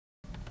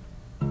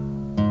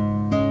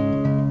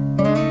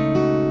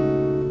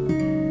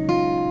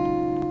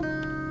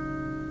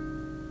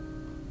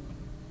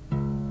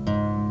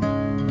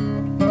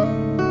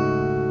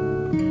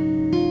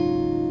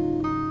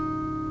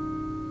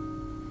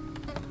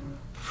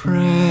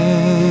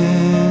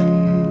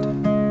Friend,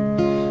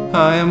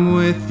 I am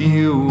with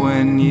you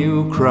when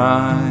you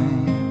cry,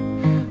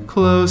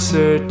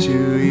 closer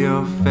to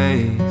your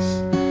face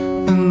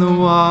than the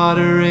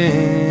water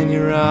in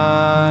your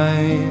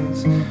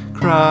eyes.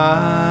 Cry,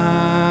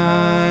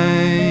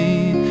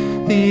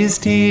 these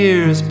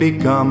tears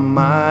become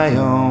my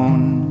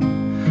own.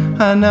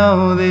 I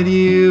know that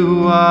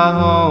you are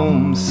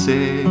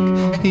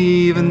homesick,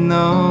 even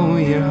though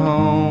you're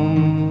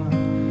home.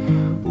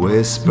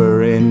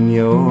 Whisper in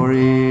your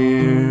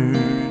ear,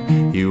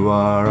 you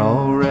are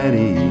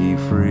already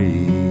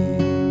free.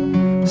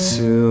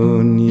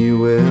 Soon you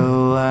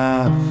will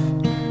laugh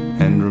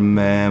and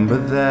remember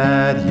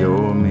that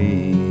you're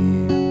me.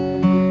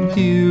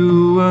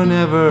 You were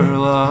never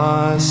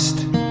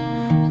lost,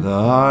 the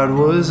heart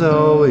was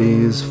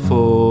always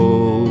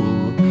full.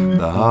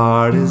 The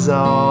heart is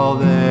all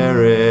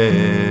there is.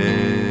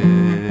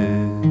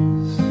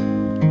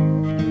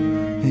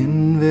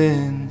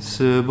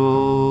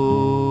 Invincible.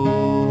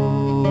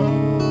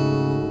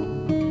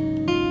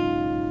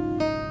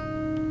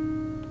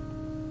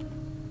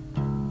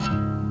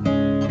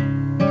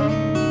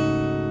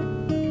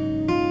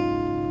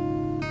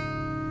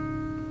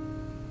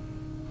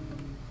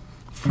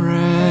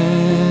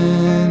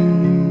 Friend,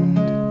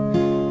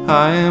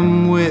 I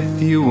am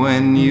with you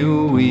when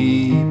you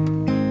weep,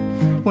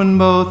 when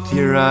both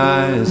your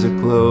eyes are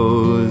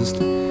closed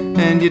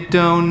and you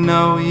don't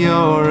know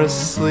you're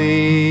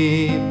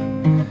asleep.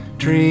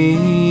 Dream,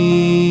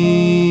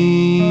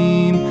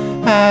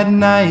 at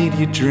night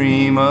you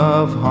dream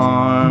of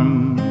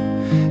harm.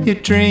 You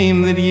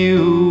dream that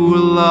you were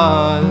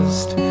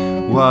lost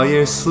while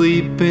you're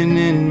sleeping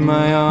in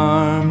my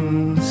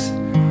arms.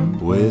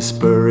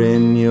 Whisper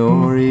in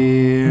your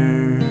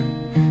ear,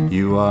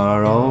 you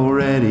are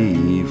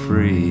already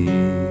free.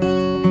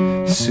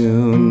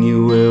 Soon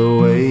you will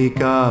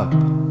wake up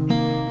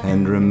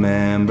and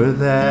remember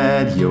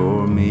that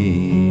you're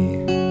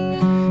me.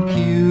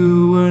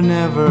 You were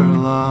never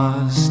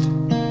lost,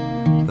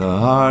 the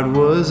heart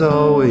was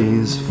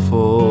always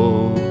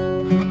full.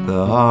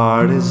 The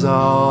heart is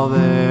all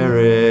there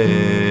is.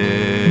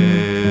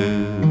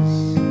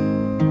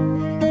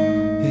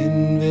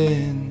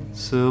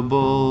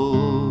 Invincible.